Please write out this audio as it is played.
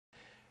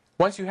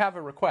Once you have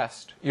a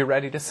request, you're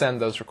ready to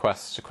send those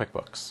requests to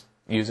QuickBooks.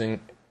 Using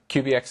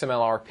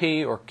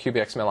qbXMLRP or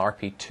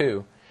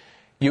qbXMLRP2,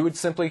 you would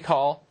simply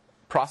call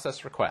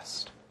process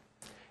request,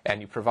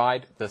 and you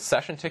provide the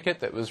session ticket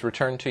that was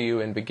returned to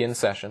you in begin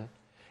session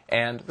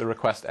and the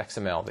request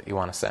XML that you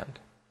want to send.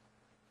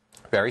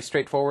 Very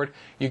straightforward.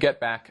 You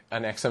get back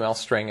an XML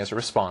string as a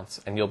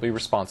response, and you'll be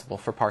responsible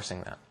for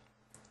parsing that.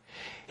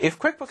 If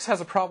QuickBooks has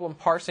a problem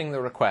parsing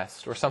the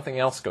request or something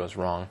else goes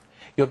wrong,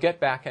 you'll get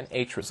back an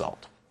H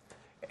result.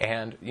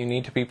 And you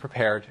need to be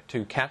prepared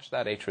to catch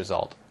that H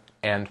result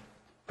and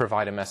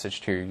provide a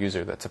message to your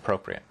user that's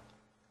appropriate.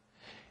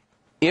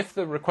 If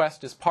the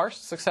request is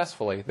parsed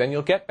successfully, then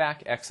you'll get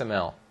back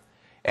XML.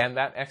 And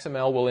that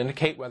XML will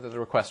indicate whether the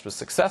request was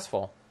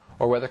successful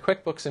or whether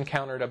QuickBooks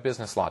encountered a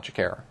business logic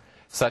error,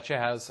 such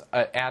as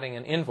adding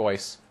an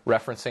invoice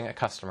referencing a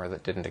customer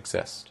that didn't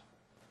exist.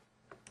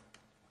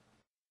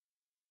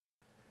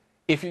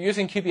 If you're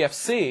using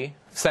QBFC,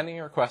 sending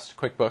a request to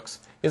QuickBooks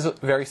is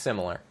very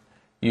similar.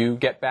 You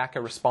get back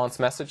a response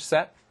message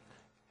set,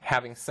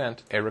 having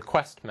sent a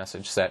request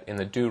message set in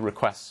the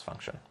doRequests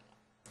function.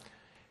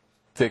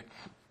 The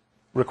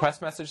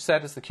request message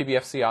set is the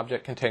QBFC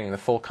object containing the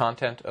full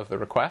content of the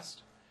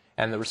request,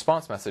 and the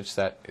response message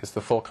set is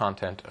the full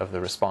content of the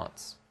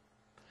response.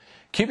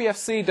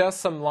 QBFC does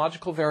some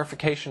logical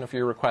verification of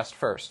your request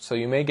first, so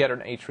you may get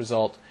an H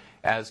result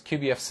as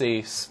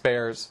QBFC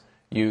spares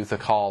you the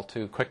call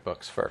to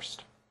QuickBooks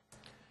first.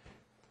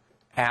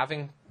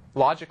 Having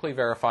logically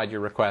verified your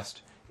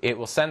request, it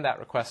will send that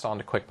request on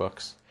to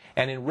QuickBooks.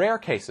 And in rare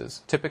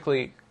cases,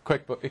 typically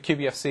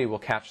QBFC will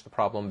catch the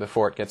problem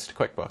before it gets to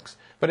QuickBooks.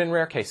 But in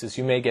rare cases,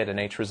 you may get an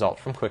H result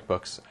from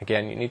QuickBooks.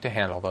 Again, you need to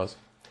handle those.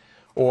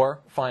 Or,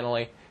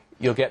 finally,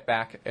 you'll get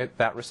back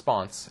that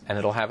response, and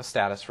it'll have a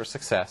status for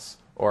success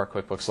or a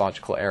QuickBooks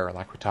logical error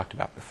like we talked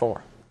about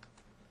before.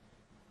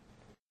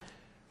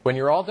 When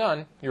you're all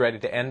done, you're ready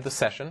to end the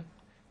session.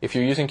 If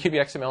you're using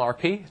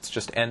qbXMLRP, it's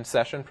just end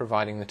session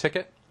providing the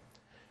ticket.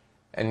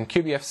 And in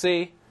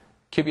QBFC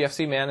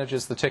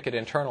manages the ticket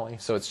internally,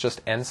 so it's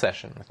just end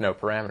session with no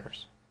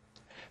parameters.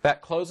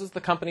 That closes the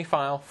company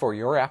file for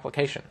your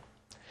application.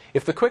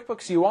 If the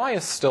QuickBooks UI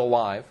is still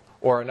live,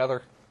 or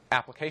another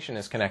application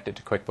is connected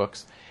to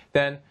QuickBooks,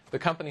 then the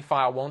company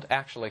file won't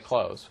actually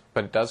close,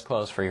 but it does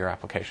close for your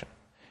application.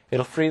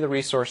 It'll free the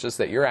resources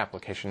that your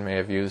application may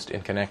have used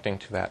in connecting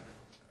to that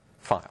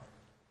file.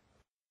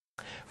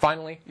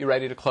 Finally, you're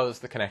ready to close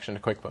the connection to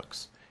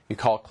QuickBooks. You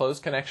call close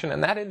connection,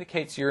 and that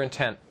indicates your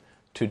intent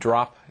to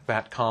drop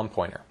that COM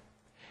pointer.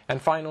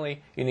 And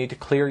finally, you need to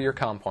clear your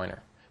COM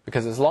pointer,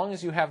 because as long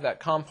as you have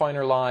that COM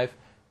pointer live,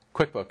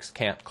 QuickBooks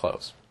can't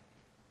close.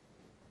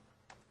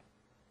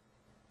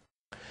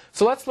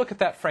 So let's look at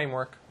that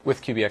framework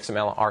with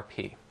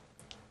qbXMLRP.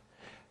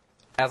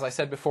 As I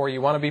said before, you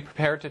want to be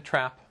prepared to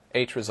trap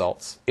H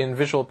results. In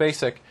Visual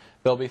Basic,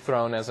 they'll be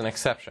thrown as an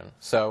exception.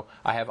 So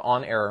I have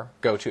on error,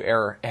 go to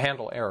error,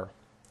 handle error.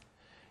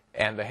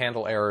 And the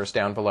handle error is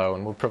down below,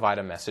 and we'll provide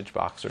a message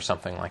box or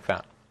something like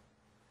that.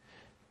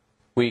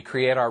 We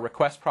create our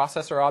request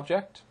processor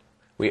object.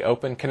 We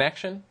open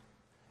connection.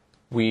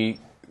 We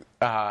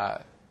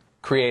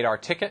create our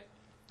ticket.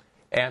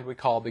 And we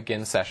call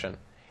begin session.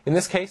 In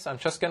this case, I'm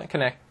just going to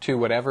connect to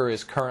whatever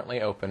is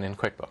currently open in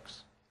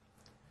QuickBooks.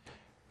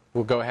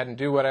 We'll go ahead and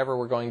do whatever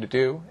we're going to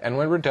do, and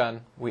when we're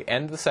done, we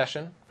end the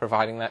session,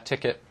 providing that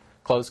ticket,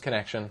 close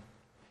connection,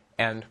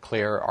 and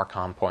clear our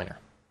COM pointer.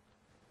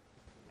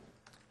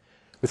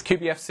 With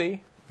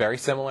QBFC, very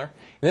similar.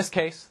 In this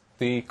case,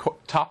 the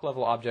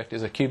top-level object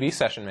is a QB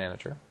session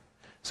manager.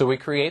 So we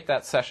create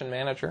that session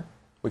manager.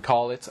 We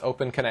call its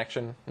open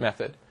connection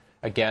method.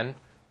 Again,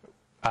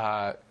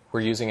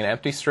 we're using an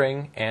empty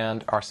string,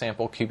 and our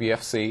sample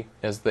QBFC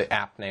is the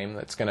app name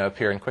that's going to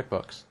appear in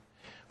QuickBooks.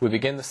 We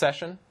begin the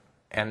session,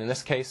 and in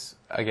this case,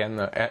 again,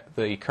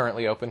 the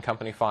currently open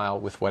company file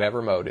with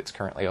whatever mode it's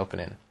currently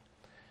open in.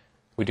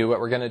 We do what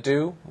we're going to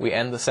do. We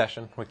end the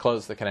session, we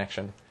close the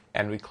connection,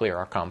 and we clear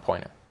our COM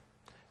pointer.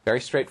 Very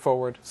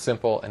straightforward,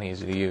 simple, and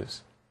easy to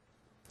use.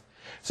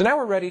 So now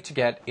we're ready to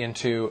get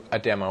into a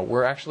demo.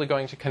 We're actually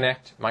going to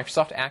connect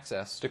Microsoft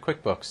Access to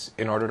QuickBooks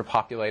in order to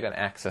populate an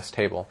Access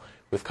table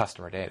with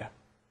customer data.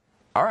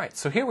 All right,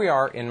 so here we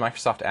are in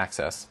Microsoft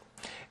Access.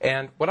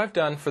 And what I've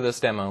done for this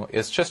demo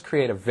is just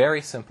create a very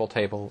simple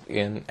table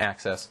in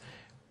Access.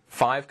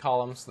 5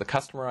 columns, the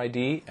customer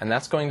ID, and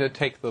that's going to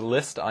take the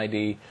list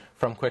ID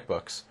from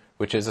QuickBooks,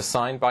 which is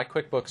assigned by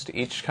QuickBooks to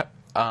each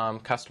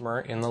customer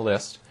in the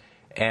list,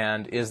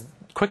 and is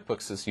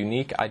QuickBooks'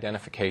 unique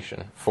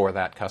identification for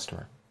that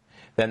customer.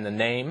 Then the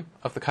name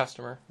of the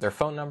customer, their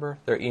phone number,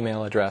 their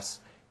email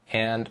address,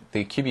 and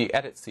the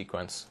QBEdit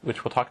sequence,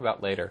 which we'll talk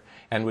about later,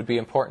 and would be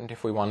important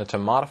if we wanted to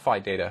modify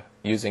data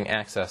using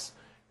Access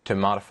to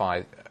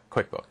modify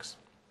QuickBooks.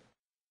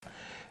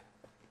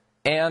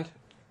 And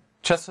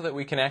just so that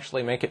we can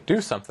actually make it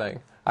do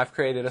something, I've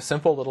created a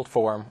simple little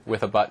form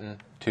with a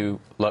button to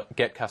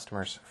get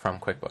customers from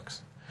QuickBooks.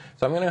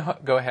 So I'm going to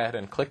go ahead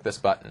and click this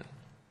button.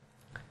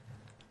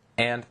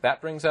 And that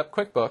brings up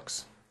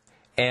QuickBooks.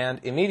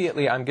 And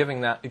immediately I'm given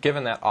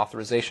that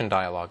authorization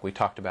dialog we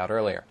talked about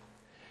earlier.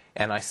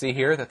 And I see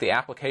here that the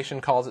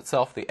application calls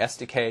itself the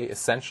SDK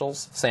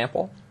Essentials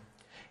sample.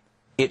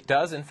 It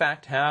does, in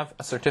fact, have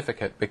a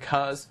certificate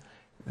because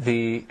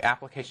the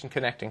application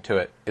connecting to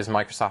it is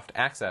Microsoft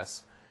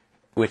Access,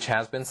 which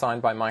has been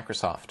signed by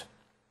Microsoft.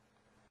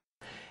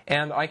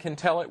 And I can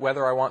tell it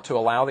whether I want to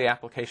allow the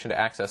application to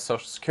access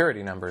Social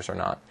Security numbers or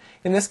not.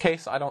 In this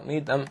case, I don't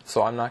need them,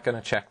 so I'm not going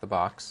to check the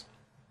box.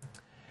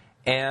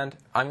 And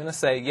I'm going to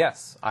say,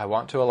 yes, I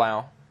want to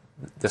allow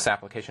this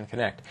application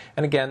connect.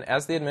 And again,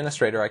 as the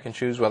administrator, I can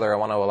choose whether I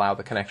want to allow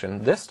the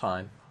connection this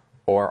time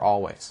or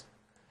always.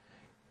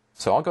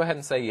 So I'll go ahead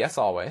and say yes,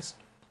 always.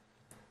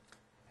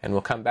 And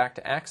we'll come back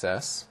to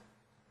Access.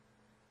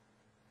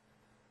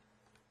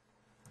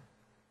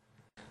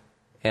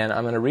 And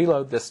I'm going to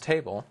reload this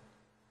table.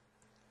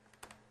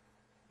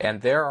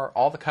 And there are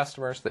all the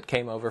customers that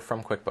came over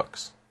from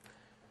QuickBooks.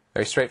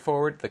 Very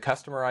straightforward. The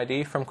customer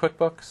ID from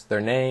QuickBooks, their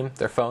name,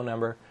 their phone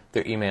number,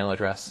 their email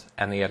address,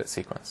 and the edit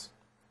sequence.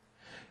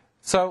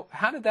 So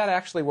how did that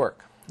actually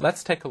work?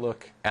 Let's take a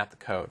look at the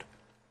code.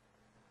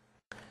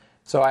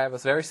 So I have a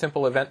very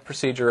simple event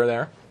procedure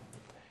there.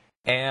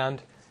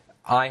 And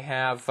I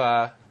have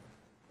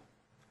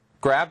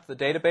grabbed the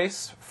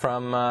database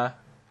from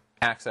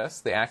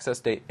Access, the Access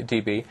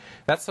DB.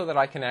 That's so that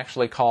I can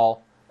actually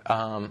call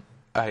a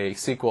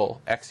SQL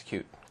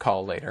execute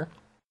call later.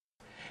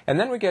 And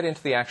then we get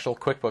into the actual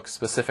QuickBooks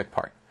specific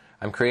part.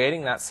 I'm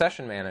creating that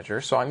session manager,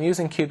 so I'm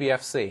using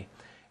QBFC.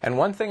 And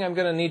one thing I'm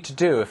going to need to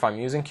do if I'm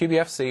using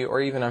QBFC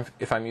or even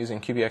if I'm using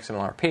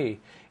qbXMLRP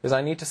is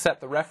I need to set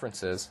the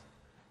references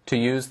to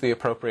use the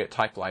appropriate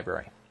type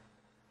library.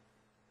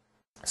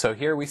 So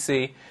here we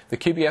see the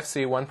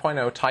QBFC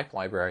 1.0 type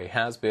library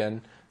has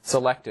been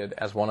selected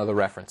as one of the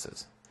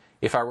references.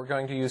 If I were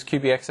going to use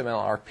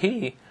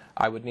qbXMLRP,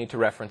 I would need to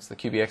reference the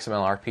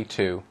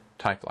qbXMLRP2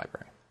 type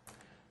library.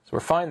 So we're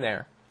fine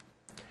there.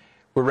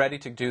 We're ready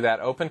to do that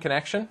open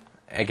connection.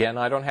 Again,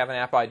 I don't have an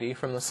app ID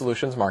from the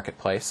Solutions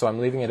Marketplace, so I'm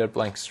leaving it a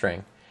blank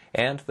string.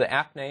 And the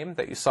app name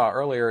that you saw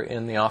earlier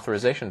in the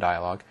authorization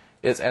dialog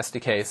is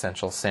SDK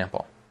Essentials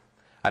Sample.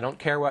 I don't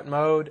care what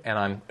mode, and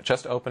I'm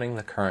just opening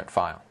the current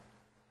file.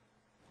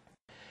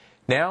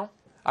 Now,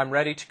 I'm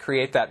ready to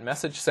create that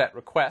message set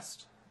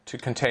request to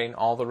contain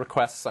all the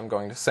requests I'm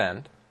going to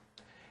send.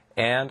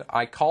 And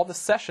I call the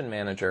session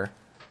manager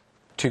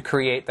to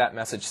create that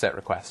message set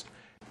request.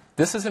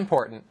 This is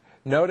important.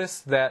 Notice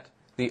that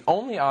the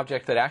only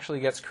object that actually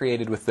gets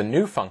created with the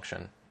new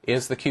function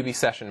is the QB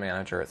session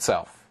manager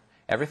itself.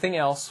 Everything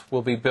else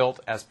will be built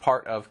as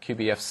part of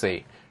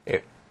QBFC.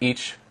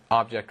 Each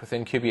object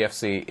within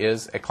QBFC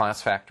is a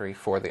class factory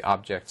for the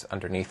objects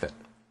underneath it.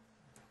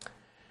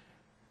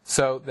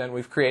 So then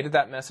we've created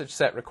that message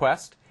set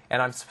request,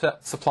 and I'm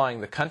supplying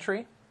the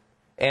country.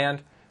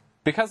 And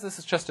because this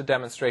is just a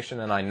demonstration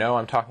and I know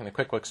I'm talking to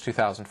QuickBooks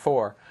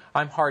 2004,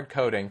 I'm hard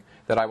coding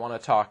that I want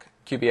to talk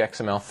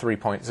QBXML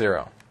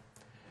 3.0.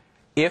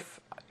 If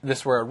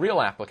this were a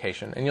real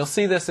application, and you'll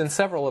see this in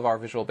several of our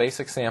Visual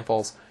Basic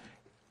samples,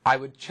 I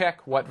would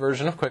check what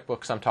version of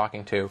QuickBooks I'm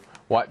talking to,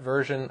 what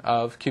version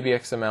of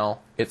QBXML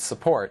it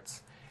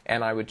supports,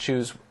 and I would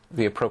choose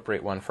the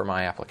appropriate one for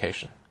my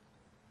application.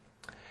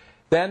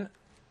 Then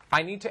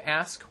I need to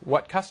ask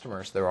what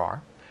customers there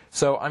are,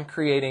 so I'm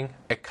creating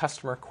a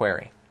customer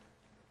query.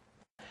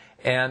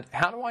 And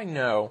how do I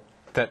know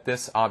that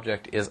this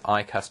object is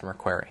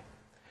iCustomerQuery?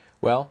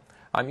 Well,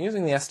 I'm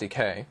using the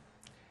SDK,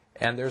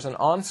 and there's an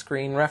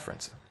on-screen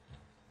reference.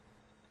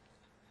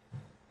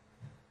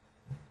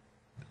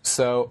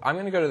 So I'm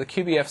going to go to the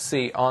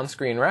QBFC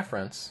on-screen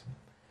reference.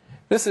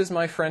 This is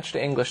my French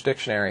to English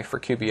dictionary for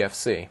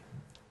QBFC.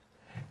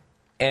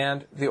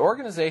 And the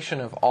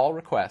organization of all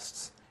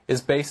requests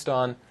is based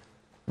on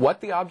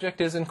what the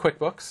object is in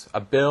QuickBooks, a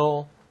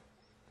bill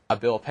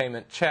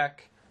payment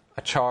check,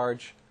 a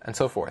charge, and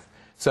so forth.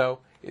 So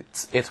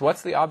it's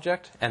what's the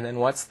object, and then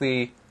what's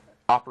the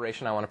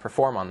operation I want to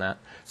perform on that.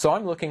 So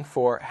I'm looking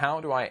for how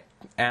do I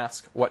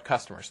ask what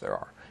customers there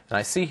are. And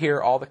I see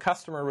here all the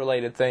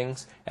customer-related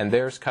things, and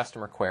there's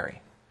customer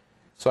query.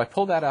 So I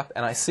pull that up,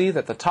 and I see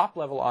that the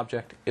top-level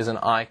object is an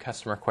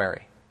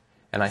iCustomerQuery.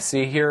 And I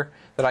see here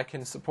that I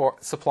can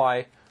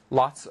supply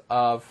lots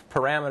of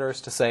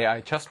parameters to say I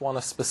just want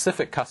a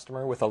specific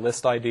customer with a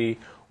list ID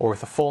or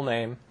with a full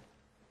name.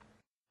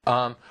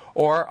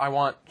 Or I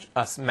want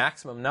a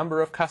maximum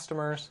number of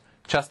customers,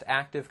 just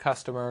active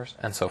customers,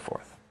 and so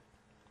forth.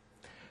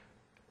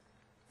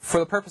 For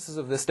the purposes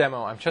of this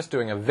demo, I'm just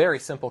doing a very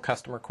simple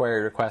customer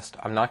query request.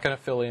 I'm not going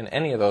to fill in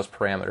any of those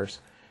parameters.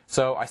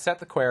 So I set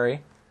the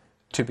query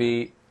to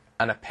be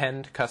an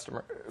append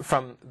customer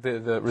from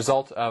the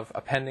result of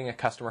appending a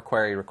customer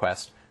query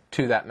request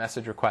to that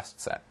message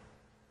request set.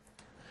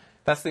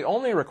 That's the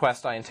only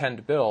request I intend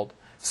to build,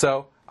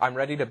 so I'm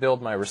ready to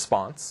build my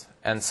response.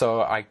 And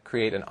so I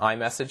create an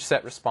iMessage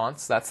set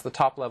response. That's the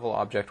top-level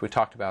object we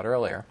talked about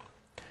earlier.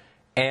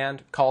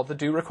 And call the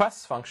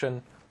doRequests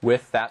function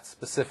with that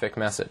specific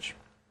message.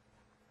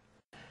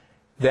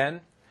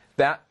 Then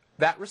that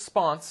that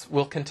response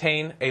will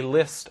contain a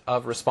list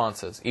of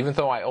responses. Even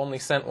though I only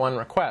sent one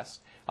request,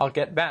 I'll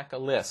get back a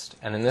list,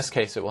 and in this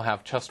case it will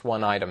have just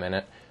one item in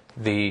it,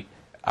 the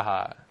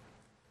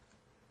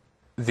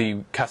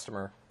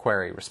customer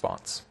query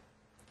response.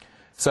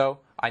 So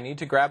I need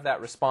to grab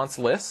that response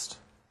list,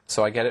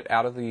 so I get it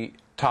out of the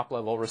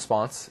top-level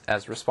response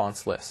as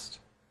response list.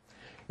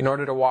 In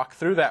order to walk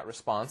through that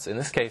response, in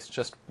this case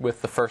just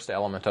with the first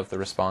element of the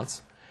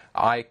response,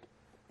 I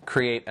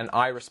create an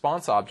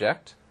iResponse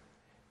object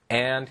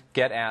and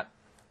get at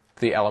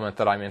the element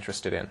that I'm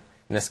interested in.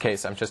 In this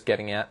case, I'm just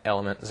getting at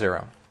element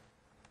 0.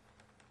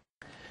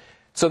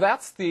 So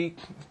that's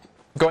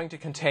going to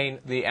contain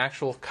the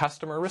actual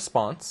customer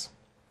response.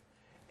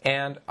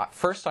 And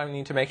first I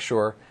need to make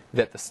sure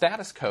that the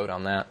status code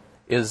on that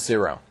is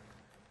 0.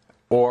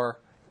 Or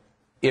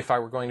if I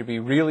were going to be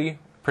really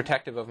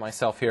protective of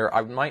myself here,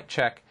 I might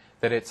check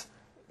that it's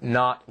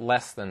not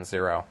less than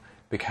 0,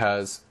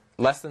 because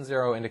less than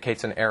 0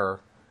 indicates an error.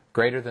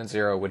 Greater than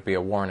 0 would be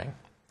a warning.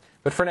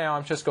 But for now,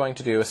 I'm just going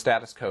to do a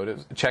status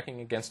code, checking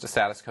against a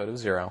status code of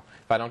 0.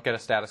 If I don't get a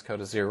status code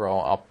of 0,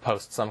 I'll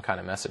post some kind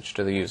of message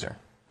to the user.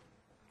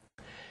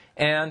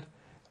 And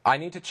I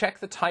need to check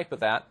the type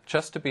of that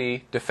just to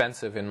be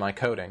defensive in my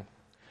coding.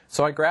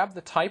 So I grab the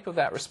type of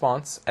that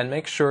response and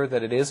make sure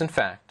that it is, in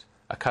fact,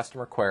 a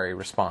customer query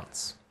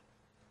response.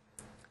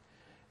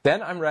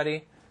 Then I'm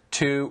ready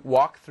to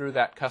walk through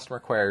that customer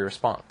query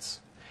response.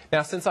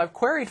 Now, since I've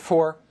queried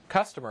for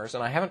customers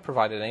and I haven't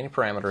provided any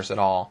parameters at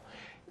all,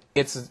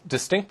 it's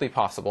distinctly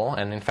possible,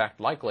 and in fact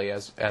likely,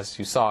 as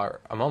you saw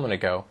a moment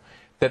ago,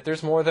 that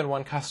there's more than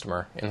one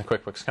customer in the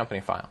QuickBooks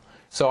company file.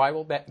 So I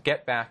will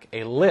get back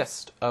a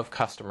list of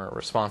customer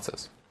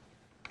responses.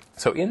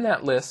 So in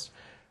that list,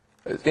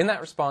 in that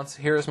response,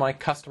 here is my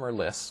customer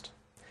list.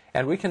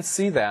 And we can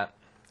see that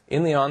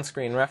in the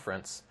on-screen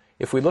reference.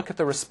 If we look at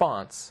the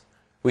response,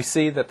 we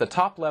see that the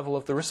top level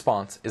of the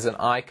response is an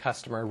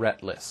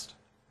iCustomer list.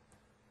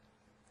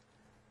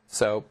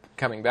 So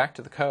coming back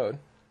to the code,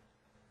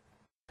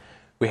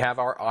 we have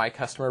our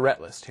iCustomer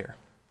list here.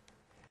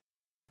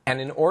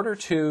 And in order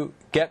to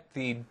get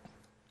the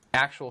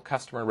actual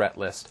customer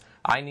list,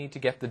 I need to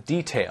get the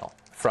detail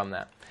from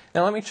that.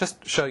 Now let me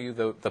just show you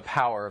the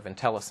power of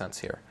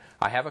IntelliSense here.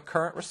 I have a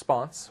current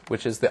response,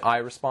 which is the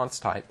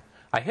iResponse type.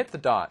 I hit the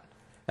dot,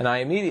 and I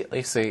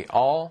immediately see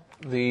all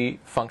the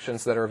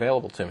functions that are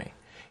available to me.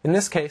 In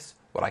this case,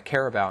 what I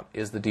care about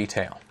is the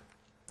detail.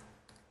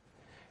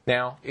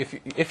 Now,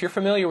 if you're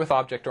familiar with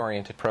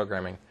object-oriented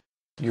programming,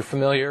 you're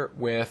familiar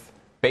with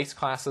base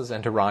classes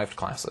and derived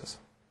classes.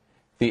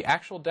 The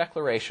actual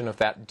declaration of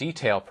that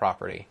detail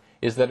property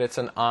is that it's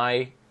an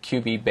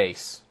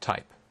iQBBase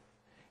type.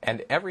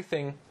 And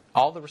everything,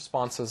 all the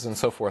responses and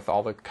so forth,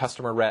 all the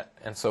customer ret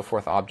and so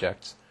forth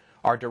objects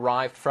are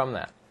derived from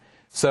that.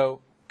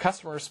 So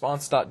customer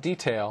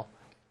response.detail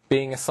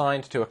being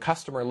assigned to a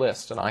customer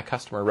list, an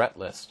iCustomer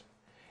list,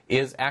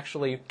 is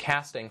actually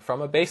casting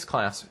from a base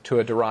class to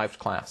a derived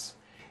class.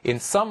 In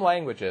some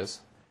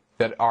languages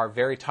that are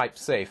very type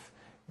safe,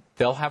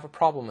 they'll have a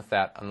problem with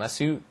that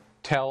unless you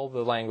tell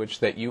the language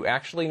that you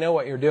actually know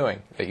what you're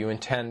doing, that you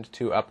intend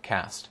to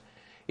upcast.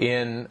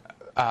 In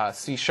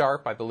C#,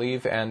 I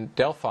believe, and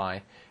Delphi,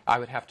 I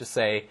would have to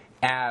say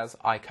as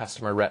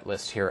iCustomer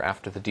list here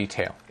after the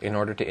detail in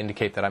order to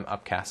indicate that I'm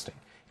upcasting.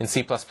 In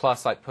C++,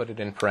 I'd put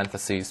it in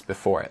parentheses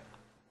before it.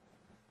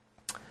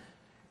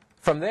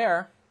 From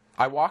there,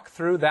 I walk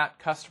through that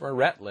customer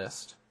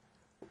list,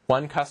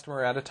 one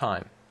customer at a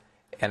time.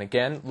 And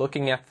again,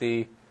 looking at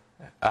the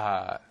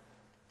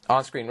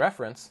on-screen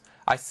reference,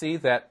 I see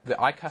that the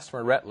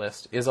iCustomer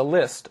list is a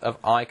list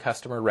of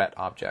iCustomer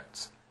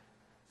objects.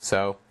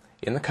 So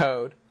in the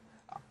code,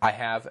 I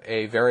have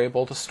a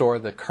variable to store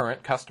the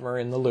current customer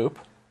in the loop,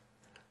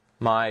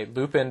 my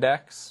loop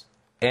index,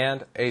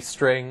 and a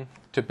string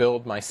to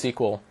build my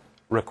SQL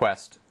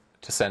request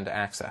to send to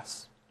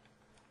Access.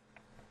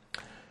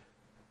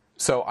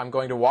 So I'm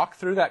going to walk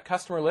through that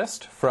customer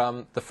list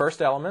from the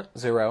first element,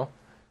 0,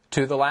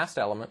 to the last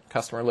element,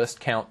 customer list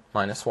count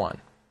 -1.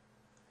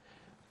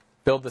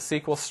 Build the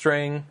SQL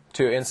string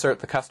to insert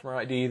the customer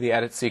ID, the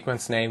edit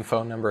sequence, name,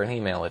 phone number, and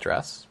email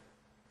address.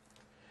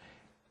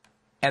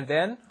 And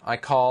then I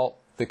call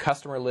the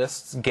customer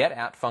list's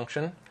getAt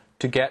function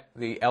to get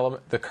the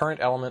current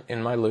element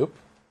in my loop.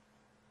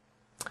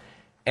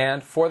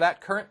 And for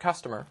that current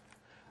customer,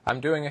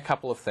 I'm doing a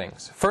couple of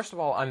things. First of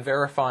all, I'm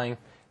verifying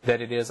that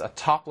it is a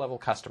top-level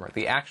customer,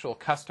 the actual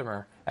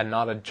customer, and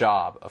not a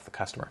job of the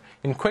customer.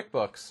 In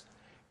QuickBooks,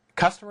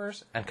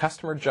 customers and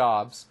customer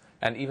jobs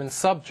and even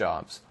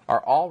sub-jobs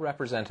are all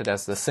represented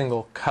as the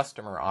single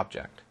customer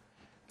object.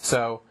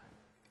 So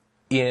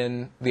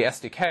in the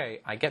SDK,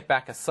 I get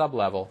back a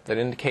sub-level that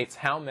indicates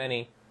how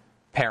many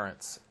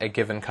parents a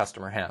given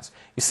customer has.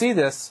 You see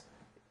this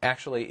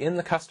actually in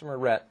the customer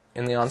ret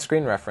in the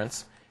on-screen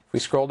reference. If we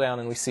scroll down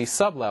and we see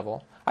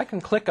sub-level, I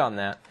can click on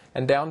that,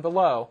 and down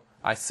below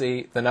I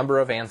see the number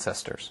of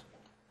ancestors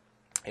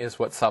is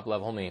what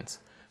sub-level means.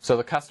 So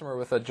the customer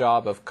with a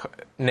job of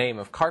name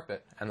of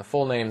carpet, and the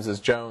full names is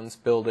Jones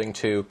Building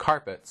 2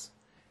 Carpets,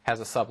 has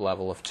a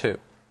sublevel of 2.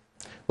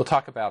 We'll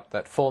talk about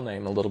that full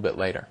name a little bit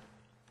later.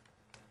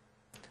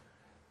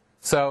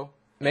 So,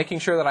 making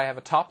sure that I have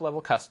a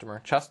top-level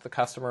customer, just the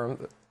customer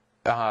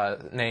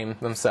name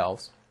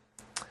themselves.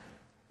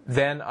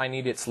 Then I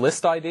need its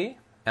list ID,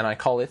 and I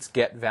call its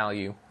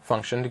getValue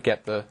function to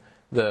get the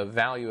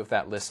value of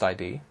that list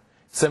ID.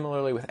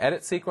 Similarly with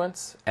edit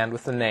sequence and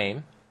with the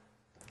name.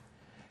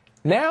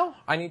 Now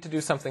I need to do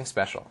something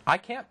special. I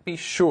can't be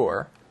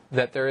sure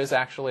that there is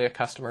actually a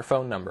customer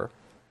phone number.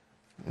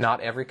 Not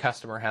every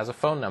customer has a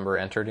phone number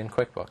entered in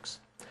QuickBooks.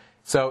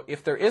 So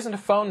if there isn't a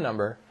phone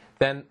number,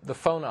 then the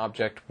phone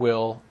object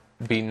will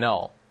be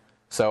null.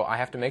 So I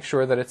have to make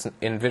sure that it's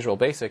in Visual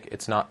Basic,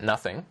 it's not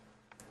nothing.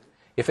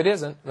 If it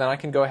isn't, then I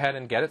can go ahead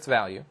and get its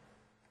value.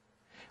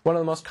 One of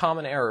the most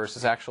common errors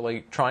is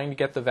actually trying to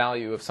get the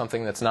value of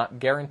something that's not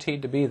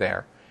guaranteed to be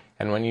there.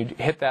 And when you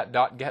hit that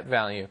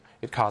 .getValue,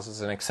 it causes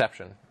an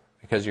exception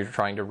because you're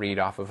trying to read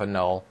off of a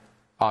null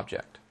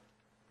object.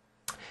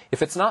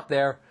 If it's not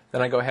there,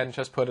 then I go ahead and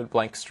just put a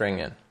blank string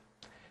in.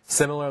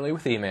 Similarly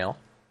with email.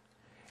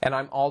 And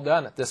I'm all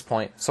done at this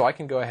point, so I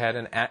can go ahead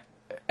and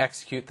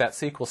execute that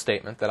SQL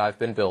statement that I've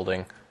been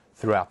building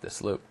throughout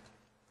this loop,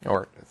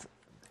 or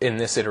in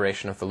this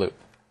iteration of the loop.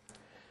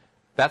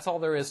 That's all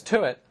there is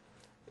to it.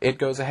 It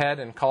goes ahead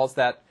and calls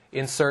that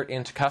insert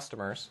into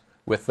customers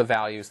with the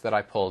values that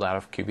I pulled out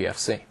of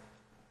QBFC.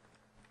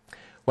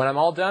 When I'm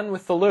all done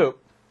with the loop,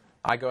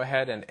 I go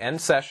ahead and end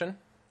session,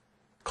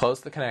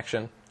 close the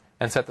connection,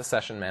 and set the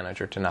session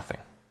manager to nothing.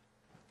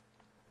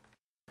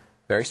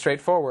 Very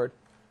straightforward.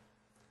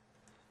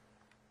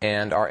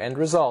 And our end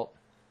result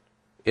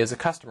is a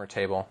customer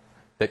table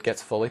that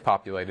gets fully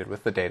populated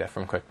with the data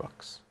from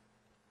QuickBooks.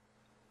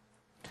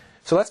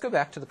 So let's go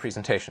back to the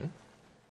presentation.